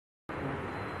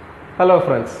Hello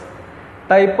friends,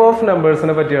 type of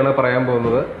നമ്പേഴ്സിനെ പറ്റിയാണ് പറയാൻ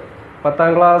പോകുന്നത്. 10ാം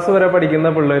ക്ലാസ് വരെ പഠിക്കുന്ന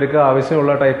പിള്ളേർക്ക്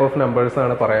ആവശ്യമുള്ള ടൈപ്പ് ഓഫ്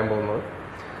നമ്പേഴ്സാണ് പറയാൻ പോകുന്നത്.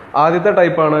 ആദ്യത്തെ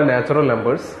ടൈപ്പാണ് നാച്ചുറൽ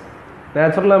നമ്പേഴ്സ്.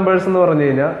 നാച്ചുറൽ നമ്പേഴ്സ് എന്ന് പറഞ്ഞു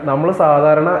കഴിഞ്ഞാൽ നമ്മൾ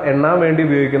സാധാരണ എണ്ണാൻ വേണ്ടി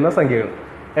ഉപയോഗിക്കുന്ന സംഖ്യകൾ,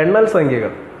 എണ്ണൽ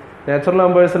സംഖ്യകൾ. നാച്ചുറൽ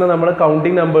നമ്പേഴ്സിന് നമ്മൾ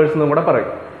കൗണ്ടിങ് നമ്പേഴ്സ് എന്നും കൂടെ പറയും.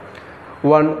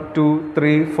 1, 2,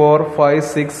 3, 4, 5,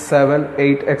 6, 7,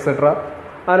 8 എക്സെട്ര.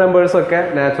 ആ നമ്പേഴ്സൊക്കെ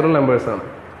നാച്ചുറൽ നമ്പേഴ്സാണ്.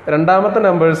 രണ്ടാമത്തെ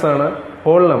നമ്പേഴ്സാണ്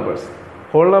ഹോൾ നമ്പേഴ്സ്.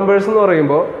 ഹോൾ നമ്പേഴ്സ് എന്ന്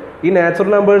പറയുമ്പോൾ ഈ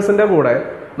നാച്ചുറൽ നമ്പേഴ്സിൻ്റെ കൂടെ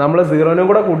നമ്മൾ സീറോനും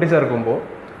കൂടെ കൂട്ടിച്ചേർക്കുമ്പോൾ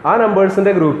ആ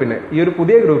നമ്പേഴ്സിൻ്റെ ഗ്രൂപ്പിനെ, ഈ ഒരു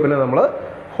പുതിയ ഗ്രൂപ്പിനെ നമ്മൾ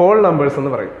ഹോൾ നമ്പേഴ്സ്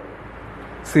എന്ന് പറയും.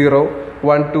 0,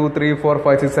 1, 2, 3, 4,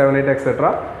 5, 6, 7, 8 എക്സെട്ര.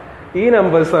 ഈ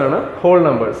നമ്പേഴ്സാണ് ഹോൾ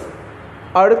നമ്പേഴ്സ്.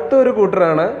 അടുത്തൊരു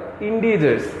കൂട്ടരാണ്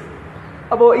ഇൻറ്റീജേഴ്സ്.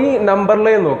 അപ്പോൾ ഈ നമ്പർ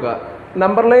ലൈൻ നോക്കുക.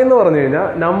 നമ്പർ ലൈൻ എന്ന് പറഞ്ഞു കഴിഞ്ഞാൽ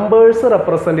നമ്പേഴ്സ്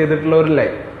റെപ്രസെന്റ് ചെയ്തിട്ടുള്ള ഒരു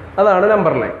ലൈൻ, അതാണ്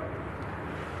നമ്പർ ലൈൻ.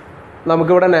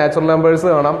 നമുക്കിവിടെ നാച്ചുറൽ നമ്പേഴ്സ്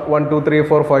കാണാം, 1, 2, 3,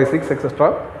 4, 5, 6 etcetera.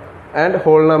 And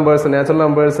whole numbers, natural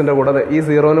നമ്പേഴ്സിൻ്റെ കൂടെ ഈ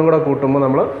സീറോനും കൂടെ കൂട്ടുമ്പോൾ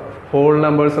നമ്മൾ ഹോൾ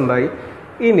നമ്പേഴ്സ് ഉണ്ടായി.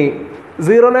 ഇനി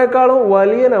സീറോനേക്കാളും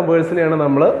വലിയ നമ്പേഴ്സിനെയാണ്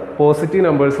നമ്മൾ പോസിറ്റീവ്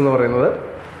നമ്പേഴ്സ് എന്ന് പറയുന്നത്.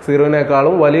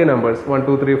 സീറോനേക്കാളും വലിയ നമ്പേഴ്സ് 1,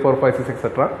 2, 3, 4, 5, 6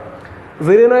 എക്സെട്ര.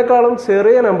 സീറോനേക്കാളും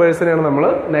ചെറിയ നമ്പേഴ്സിനെയാണ് നമ്മൾ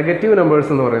നെഗറ്റീവ്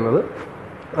നമ്പേഴ്സ് എന്ന് പറയുന്നത്.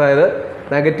 അതായത്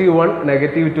 -1,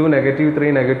 -2, -3,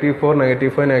 -4,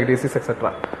 -5, -6 എക്സെട്ര.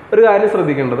 ഒരു കാര്യം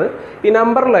ശ്രദ്ധിക്കേണ്ടത്, ഈ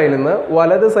നമ്പർ ലൈനിൽ നിന്ന്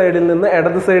വലത് സൈഡിൽ നിന്ന്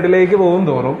ഇടത് സൈഡിലേക്ക് പോകും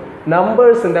തോറും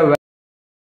നമ്പേഴ്സിന്റെ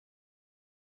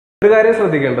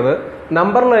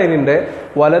നമ്പർ ലൈനിന്റെ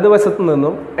വലതുവശത്ത്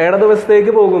നിന്നും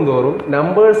ഇടതുവശത്തേക്ക് പോകും തോറും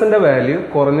നമ്പേഴ്സിന്റെ വാല്യൂ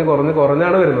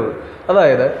കുറഞ്ഞാണ് വരുന്നത്.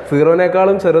 അതായത്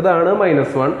സീറോനേക്കാളും ചെറുതാണ്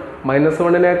 -1,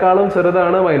 -1നേക്കാളും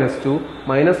ചെറുതാണ് -2,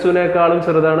 -2നേക്കാളും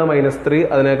ചെറുതാണ് -3,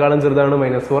 അതിനേക്കാളും ചെറുതാണ്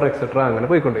 -4 എക്സെട്ര. അങ്ങനെ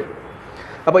പോയിക്കൊണ്ടിരിക്കും.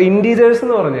 അപ്പോൾ ഇൻറ്റീജേഴ്സ്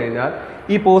എന്ന് പറഞ്ഞു കഴിഞ്ഞാൽ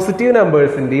ഈ പോസിറ്റീവ്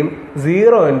നമ്പേഴ്സിന്റെയും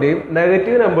സീറോന്റെയും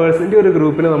നെഗറ്റീവ് നമ്പേഴ്സിന്റെയും ഒരു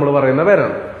ഗ്രൂപ്പിന് നമ്മൾ പറയുന്ന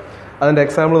പേരാണ്. അതിന്റെ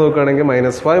എക്സാമ്പിൾ നോക്കുകയാണെങ്കിൽ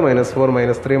 -5, -4,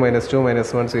 -3, -2,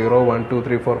 -1, 0, 1, 2,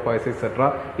 3, 4, 5, 6 etcetera.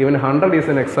 Even 100 is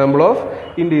an example of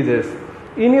integers.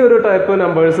 ഇനി ഒരു ടൈപ്പ്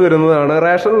നമ്പേഴ്സ് വരുന്നതാണ്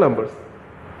റേഷണൽ നമ്പേഴ്സ്.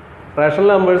 റേഷണൽ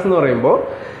നമ്പേഴ്സ് എന്ന് പറയുമ്പോൾ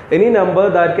any number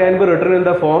that can be written in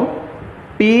the form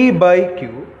p/q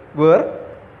where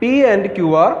p and q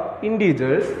are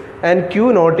integers and q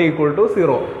not equal to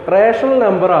 0. Rational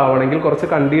number ആവണമെങ്കിൽ കുറച്ച്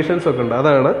conditions ഒക്കെ ഉണ്ട്.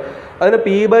 അതാണ് അതിന്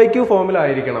p/q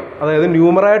ഫോമിലായിരിക്കണം. അതായത്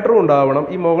ന്യൂമറേറ്ററും ഉണ്ടാവണം.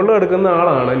 ഈ മുകളിൽ കിടക്കുന്ന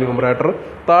ആളാണ് ന്യൂമറേറ്റർ,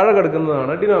 താഴെ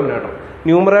കിടക്കുന്നതാണ് ഡിനോമിനേറ്റർ.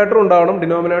 ന്യൂമറേറ്റർ ഉണ്ടാവണം,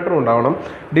 ഡിനോമിനേറ്റർ ഉണ്ടാവണം.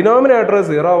 ഡിനോമിനേറ്റർ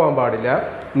 0 ആവാൻ പാടില്ല.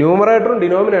 ന്യൂമറേറ്ററും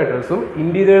ഡിനോമിനേറ്റേഴ്സും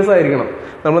ഇൻറ്റീജേഴ്സ് ആയിരിക്കണം.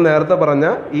 നമ്മൾ നേരത്തെ പറഞ്ഞ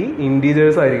ഈ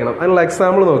ഇൻറ്റീജേഴ്സ് ആയിരിക്കണം. അതിനുള്ള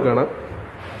എക്സാമ്പിൾ നോക്കുകയാണ്.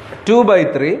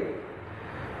 2/3,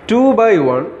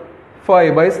 2/1,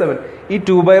 5/7. ഈ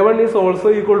 2/1 ഈസ് ഓൾസോ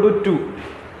ഈക്വൽ ടു 2.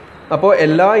 അപ്പോൾ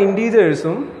എല്ലാ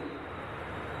ഇൻറ്റീജേഴ്സും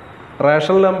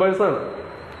റേഷണൽ നമ്പേഴ്സാണ്.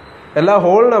 എല്ലാ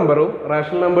ഹോൾ നമ്പറും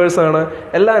റേഷണൽ നമ്പേഴ്സാണ്.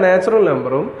 എല്ലാ നാച്ചുറൽ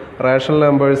നമ്പറും റേഷണൽ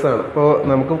നമ്പേഴ്സാണ്. അപ്പോൾ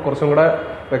നമുക്ക് കുറച്ചും കൂടെ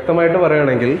വ്യക്തമായിട്ട്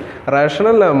പറയുകയാണെങ്കിൽ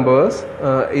rational numbers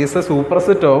is A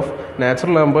superset of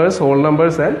natural numbers, whole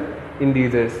numbers and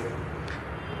integers.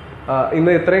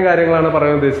 ഇന്ന് ഇത്രയും കാര്യങ്ങളാണ്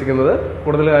പറയാൻ ഉദ്ദേശിക്കുന്നത്.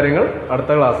 കൂടുതൽ കാര്യങ്ങൾ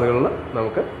അടുത്ത ക്ലാസ്സുകളിൽ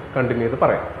നമുക്ക് കണ്ടിന്യൂ ചെയ്ത്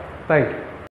പറയാം. Thank you.